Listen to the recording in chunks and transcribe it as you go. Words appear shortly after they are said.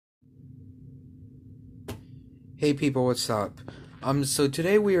Hey people, what's up? So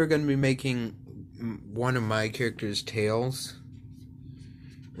today we are going to be making one of my character's tails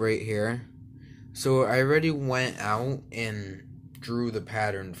right here. So I already went out and drew the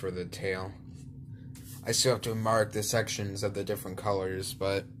pattern for the tail. I still have to mark the sections of the different colors,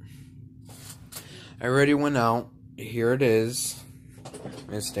 but I already went out. Here it is. I'm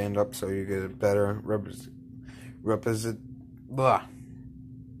going to stand up so you get a better blah.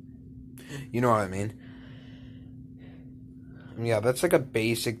 You know what I mean. Yeah, that's like a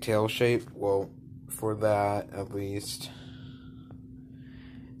basic tail shape. Well, for that, at least.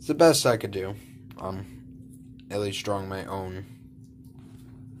 It's the best I could do. At least drawing my own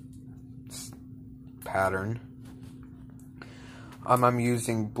pattern. I'm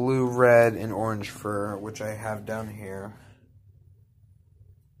using blue, red, and orange fur, which I have down here.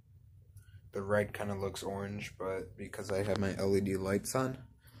 The red kind of looks orange, but because I have my LED lights on.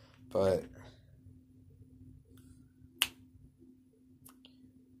 But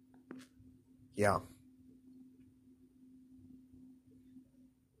yeah.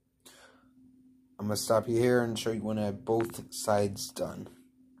 I'm going to stop you here and show you when I have both sides done.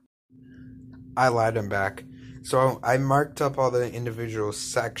 I lied, I'm back. So I marked up all the individual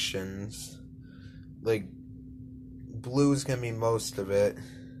sections. Like, blue's going to be most of it.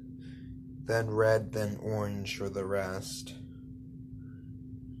 Then red, then orange for the rest.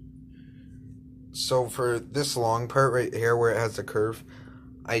 So for this long part right here where it has a curve,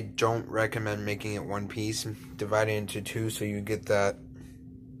 I don't recommend making it one piece. Divide it into two so you get that.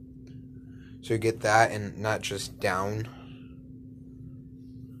 So you get that and not just down.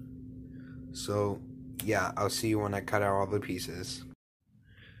 So yeah, I'll see you when I cut out all the pieces.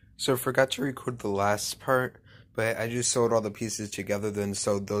 So I forgot to record the last part, but I just sewed all the pieces together, then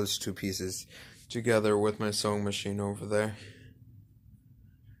sewed those two pieces together with my sewing machine over there.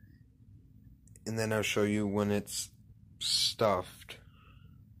 And then I'll show you when it's stuffed.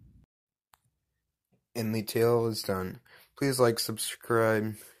 And the tail is done. Please like,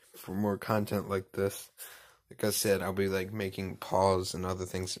 subscribe for more content like this. Like I said, I'll be like making paws and other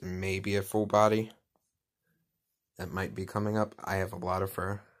things, maybe a full body. That might be coming up. I have a lot of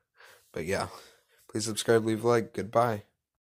fur. But yeah, please subscribe, leave a like. Goodbye.